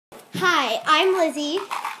Hi, I'm Lizzie.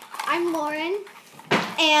 I'm Lauren.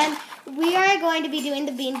 And we are going to be doing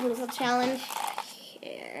the Bean BOOZLED challenge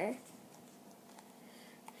here.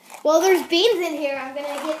 Well, there's beans in here. I'm going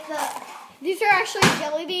to get the... These are actually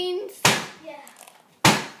jelly beans. Yeah.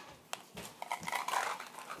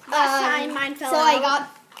 Last time mine fell so out. I got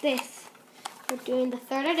this. We're doing the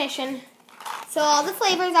 3rd edition. So all the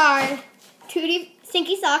flavors are Tutti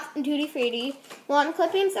Stinky Socks and Tutti Frutti, lawn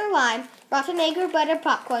clippings or lime, rotten egg or buttered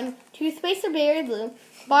popcorn, toothpaste or berry blue,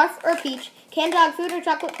 barf or peach, canned dog food or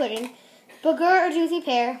chocolate pudding, booger or juicy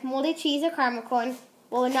pear, moldy cheese or caramel corn.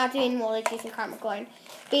 Well, we're not doing moldy cheese and caramel corn.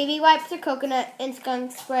 Baby wipes or coconut, and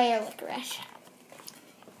skunk spray or licorice.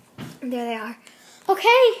 And there they are.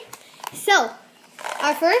 Okay, so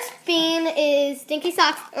our first bean is Stinky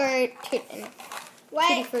Socks or Tutti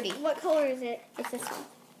Frutti. What color is it? It's this one.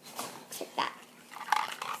 Looks like that.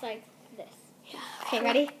 It's like this. Yeah. Okay,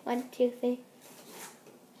 ready? 1, 2, 3.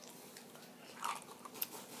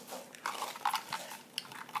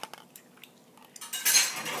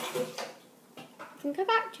 I think I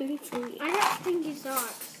got Tutti Frutti. I got Stinky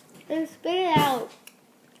Socks. And spit it out.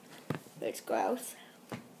 It's gross.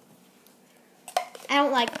 I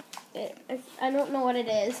don't like it. I don't know what it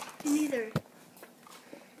is. Neither.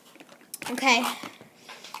 Okay.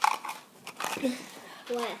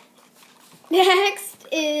 What? Next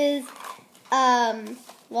is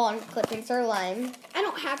lawn clippings or lime. I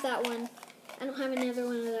don't have that one. I don't have another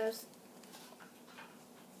one of those.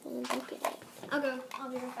 I'll go. I'll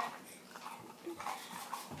be right back.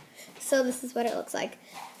 So this is what it looks like.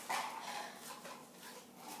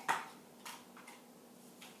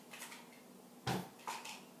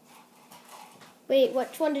 Wait,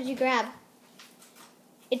 which one did you grab?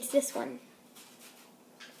 It's this one.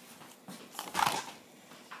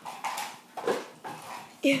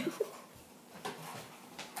 Ew.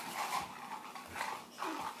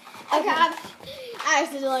 I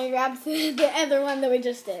accidentally grabbed the other one that we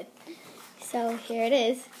just did. So here it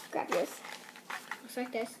is. Grab yours. Looks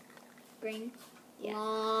like this. Green. Yeah.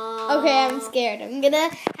 Long. Okay, I'm scared. I'm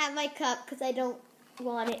gonna have my cup because I don't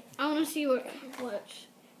want it. I want to see which.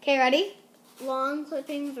 Okay, ready? Long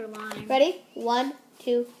clippings or lime? Ready? 1,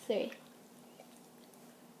 2, 3.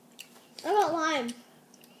 I got lime.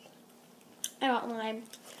 I want lime.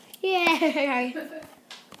 Yay!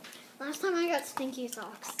 Last time I got Stinky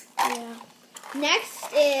Socks. Yeah.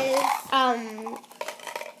 Next is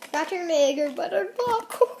Rotten egg or buttered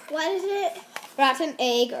popcorn. what is it? Rotten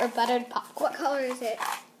egg or buttered popcorn. What color is it?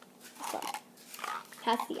 This one.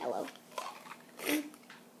 That's the yellow.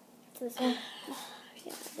 This one.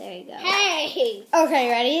 Yeah, there you go. Hey! Okay,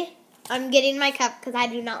 ready? I'm getting my cup because I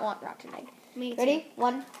do not want rotten egg. Me too. Ready?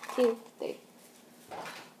 1, 2, 3.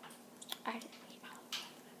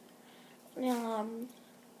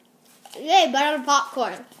 Yay, buttered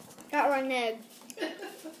popcorn. Got rotten egg.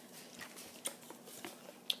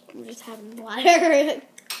 I'm just having water. I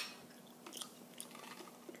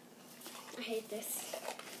hate this.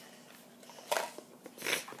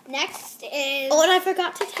 Next is... Oh, and I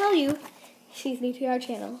forgot to tell you, she's new to our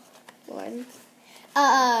channel, Lauren.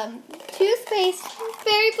 Toothpaste,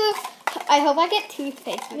 berry blue. I hope I get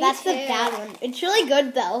toothpaste. Me That's the too. bad one. It's really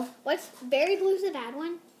good though. What's berry blue's a bad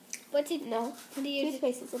one? What's it? No, What do you?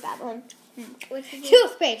 toothpaste is a bad one. What's it?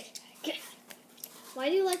 Toothpaste. Why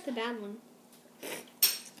do you like the bad one?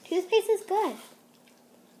 Toothpaste is good.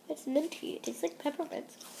 It's minty. It tastes like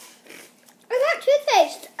peppermints. I got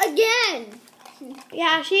toothpaste again.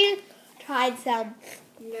 Yeah, she tried some.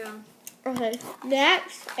 Yeah. Okay.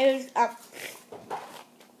 Next is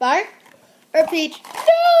bark or peach.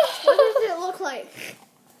 What does it look like?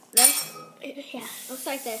 This? Yeah. Looks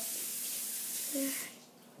like this.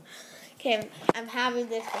 Okay, I'm having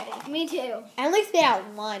this ready. Me too. I only spit out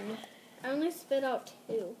one. I only spit out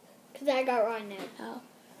 2 because I got rotten egg. Oh.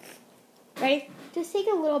 Ready? Just take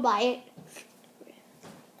a little bite.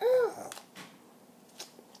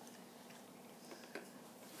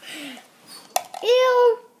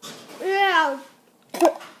 Ew. Yeah.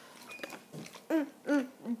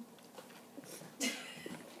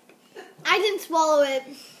 I didn't swallow it.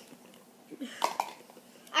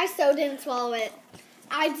 I so didn't swallow it.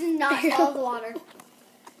 I did not swallow the water.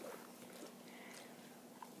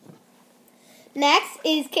 Next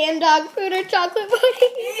is canned dog food or chocolate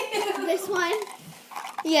pudding. This one?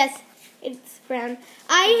 Yes, it's brown.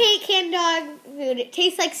 I hate canned dog food. It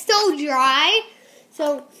tastes like so dry.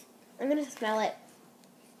 So I'm gonna smell it.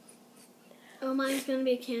 Oh, mine's gonna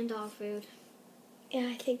be canned dog food. Yeah,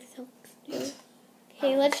 I think so.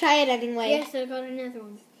 Okay, let's try it anyway. Yes, I got another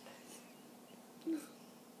one.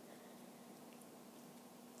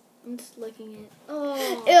 I'm just licking it. Oh.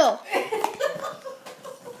 Ew.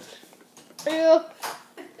 Ew.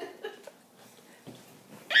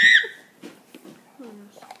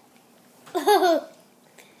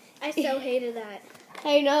 I so hated that.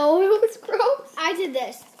 I know, it was gross. I did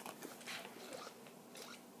this.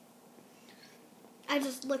 I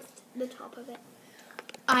just licked the top of it.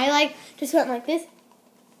 I just went like this.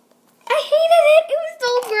 I hated it. It was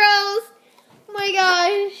so gross. Oh my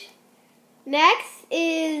gosh. Next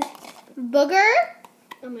is booger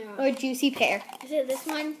Oh my god. or juicy pear. Is it this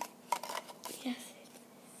one? Yes.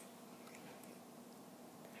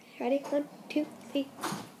 Ready? 1, 2, 3.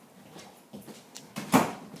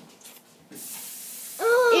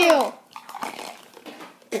 Oh.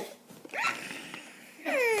 Ew.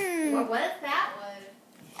 What was that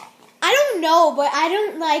one? I don't know, but I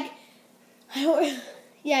don't.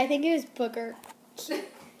 Yeah, I think it was booger.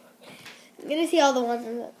 I'm gonna see all the ones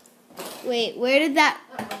in the. Wait, where did that?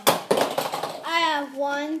 I have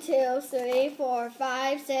 1, 2, 3, 4,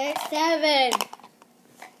 5, 6, 7.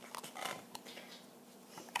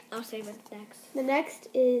 I'll save it next. The next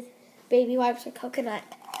is baby wipes or coconut.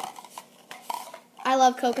 I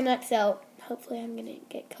love coconut, so hopefully I'm gonna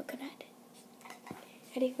get coconut.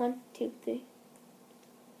 Ready? 1, 2, 3.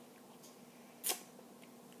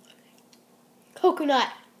 Coconut.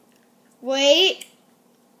 Wait.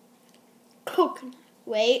 Coconut.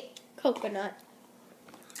 Wait. Coconut.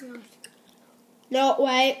 No,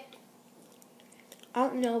 wait. I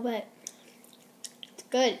don't know, but it's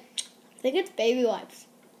good. I think it's baby wipes.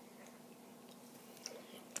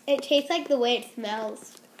 It tastes like the way it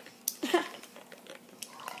smells.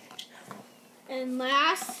 And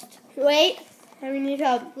last Wait. I need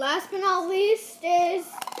help. but not least is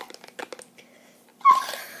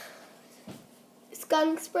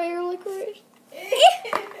Skunk spray or licorice.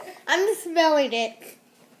 I'm just smelling it.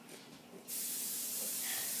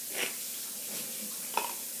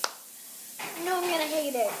 no, I'm gonna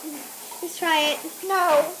hate it. Just try it.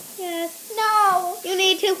 No, Yes. no. You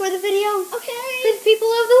need to for the video. For Okay. the people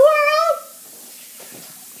of the world.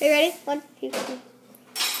 Okay, ready? 1, 2, 3.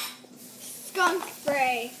 Skunk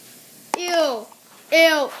spray. Ew.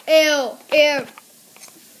 Ew. Ew. Ew.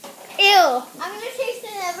 Ew. I'm gonna taste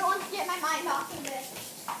it and everyone to get my mind off of it.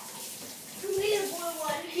 Who needs a blue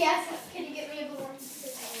one? Yes. Can you get me a blue one?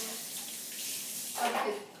 Oh,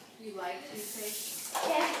 because you like toothpaste?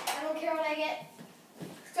 Yes. I don't care what I get.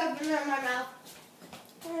 Stuff it in my mouth.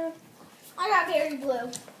 I got very blue.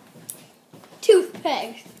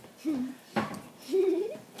 Toothpaste.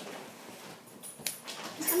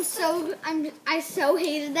 I so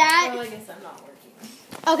hated that. Well, I guess I'm not working.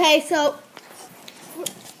 Okay, so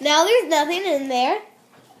now there's nothing in there.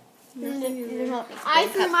 Nothing in There's not- I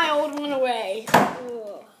threw my old one away.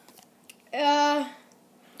 Ugh.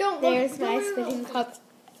 Don't look. There's don't my let me spitting look. cup.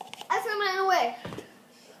 I threw mine away.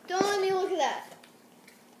 Don't let me look at that.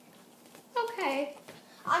 Okay.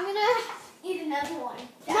 I'm gonna eat another one.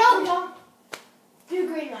 No, don't. Do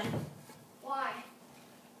green one. Why?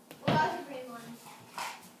 What are the green ones?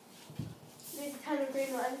 There's a ton of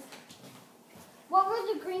green ones. What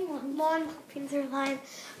were the green ones? Lawn clippings or lime.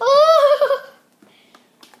 Oh!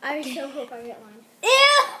 I so hope I get mine.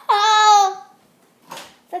 Ew!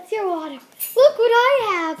 That's your water. Look what I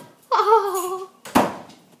have. Oh.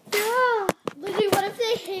 Yeah. Lizzie, what if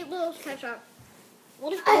they hate Little Ketchup?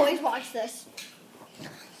 What if boys watch this?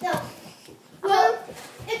 No. Well,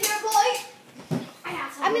 if you're a boy,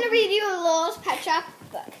 I'm gonna read you a Little Pet Shop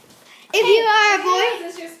book. if you are a boy,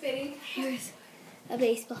 Is this your spitting? here's a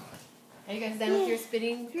baseball. Are you guys done with your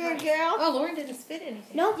spitting? If you're a girl. Oh, Lauren didn't spit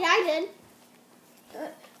anything. No. Yeah, I did.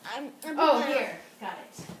 I'm Oh, here. Got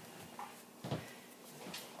it.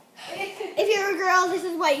 If you're a girl, this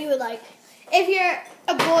is what you would like. If you're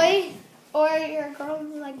a boy or you're a girl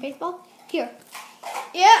and you like baseball, here.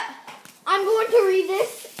 Yeah. I'm going to read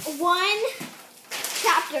this one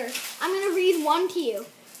chapter. I'm going to read one to you.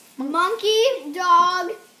 Monkey,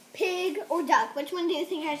 dog, pig, or duck. Which one do you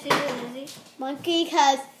think I should do, Lizzie? Monkey,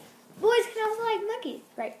 because boys can also like monkeys,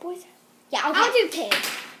 right? Boys. Yeah, okay. I'll do pig.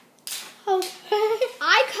 Okay.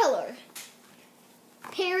 Eye color.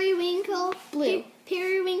 Periwinkle Blue.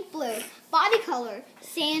 Periwinkle blue. Body color.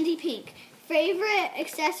 Sandy pink. Favorite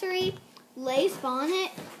accessory. Lace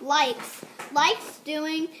bonnet. Likes. Likes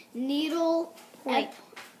doing needle Like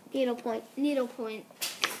needlepoint. needlepoint.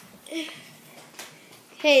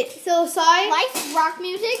 Okay, so sorry. Likes rock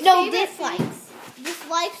music. No, Favorite dislikes.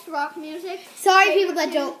 Dislikes rock music. Sorry, Favorite people that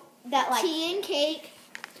food, don't like. Tea and cake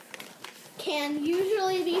can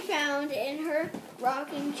usually be found in her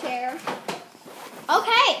rocking chair.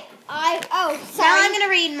 Okay. Sorry. Now I'm gonna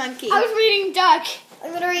read monkey. I was reading duck.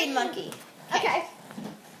 I'm gonna read monkey. Okay.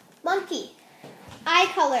 Monkey. Eye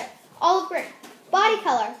color. Olive green. Body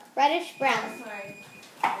color, reddish brown. Sorry.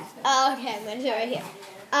 Oh, okay, I'm gonna do it right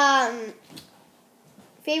here.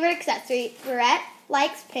 Favorite accessory, Barrette.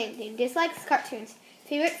 Likes painting, dislikes cartoons.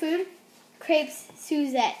 Favorite food, crepes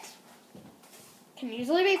Suzette. Can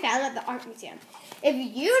usually be found at the art museum. If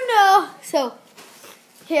you know, so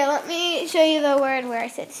here, let me show you the word where I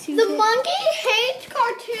said Suzette. The monkey hates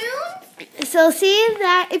cartoons? So see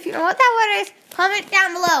that, if you know what that word is, comment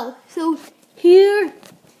down below. So here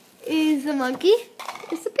is the monkey.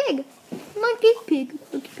 It's a pig. Monkey, pig,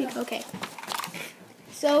 okay.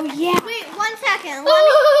 So yeah. Wait, 1 second.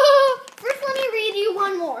 First, let me read you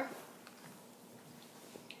one more.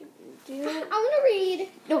 I want to read.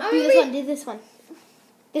 No, I do wanna this read one, do this one.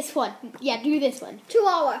 This one. Yeah, do this one.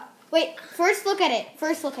 Chihuahua. Wait, first look at it.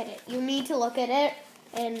 You need to look at it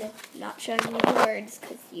and not show me the words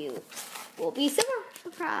because you will be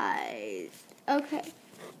surprised. Okay,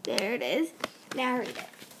 there it is. Now read it.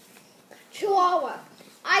 Chihuahua.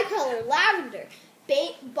 Eye color, lavender.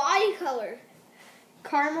 Body color.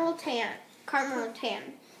 Caramel and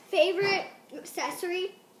tan. Favorite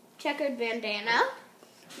accessory. Checkered bandana.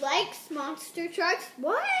 Likes monster trucks.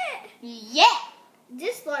 What? Yeah.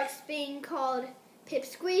 Dislikes being called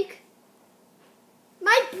Pipsqueak.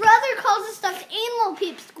 My brother calls a stuffed animal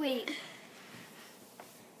Pipsqueak.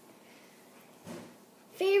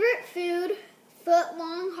 Favorite food,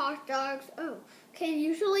 foot-long hot dogs. Oh, can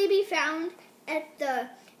usually be found at the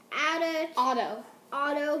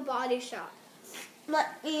Auto Body Shop.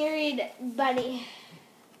 Let me read bunny.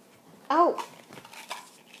 Oh,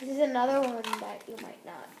 this is another one that you might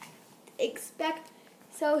not expect.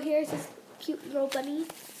 So here's this cute little bunny.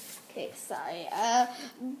 Okay, sorry.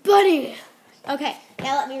 Bunny. Okay,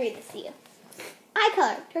 now let me read this to you. Eye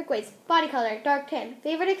color, turquoise. Body color, dark tan.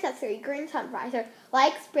 Favorite accessory, green sun visor.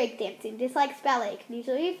 Likes breakdancing. Dislikes ballet. Can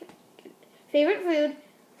usually favorite food,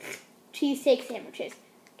 cheesesteak sandwiches.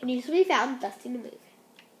 Can usually be found dusting to move.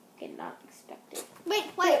 Okay, not expected. Wait.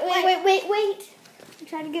 I'm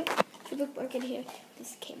trying to get the bookmark in here.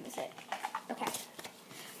 This came with it. Okay.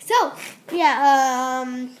 So, yeah,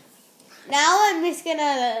 now I'm just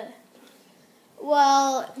gonna,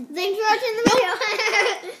 Thanks for watching the video.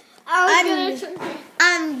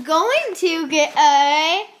 I'm going to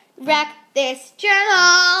wreck this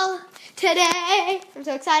journal today. I'm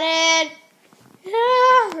so excited.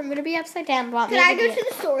 I'm gonna be upside down. Can I go to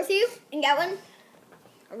the store with you and get one?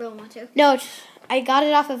 I really want to. No, I got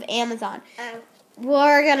it off of Amazon. Oh.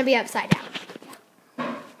 We're gonna be upside down.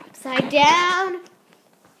 Upside down.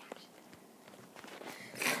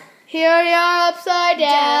 Here we are upside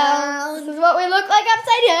down. This is what we look like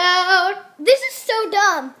upside down. This is so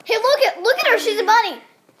dumb. Hey, look at her. She's a bunny.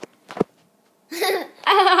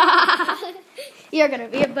 You're gonna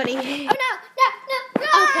be a bunny. Oh no.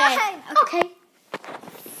 Okay.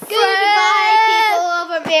 Goodbye, people of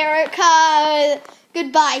America.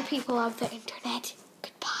 Goodbye, people of the internet.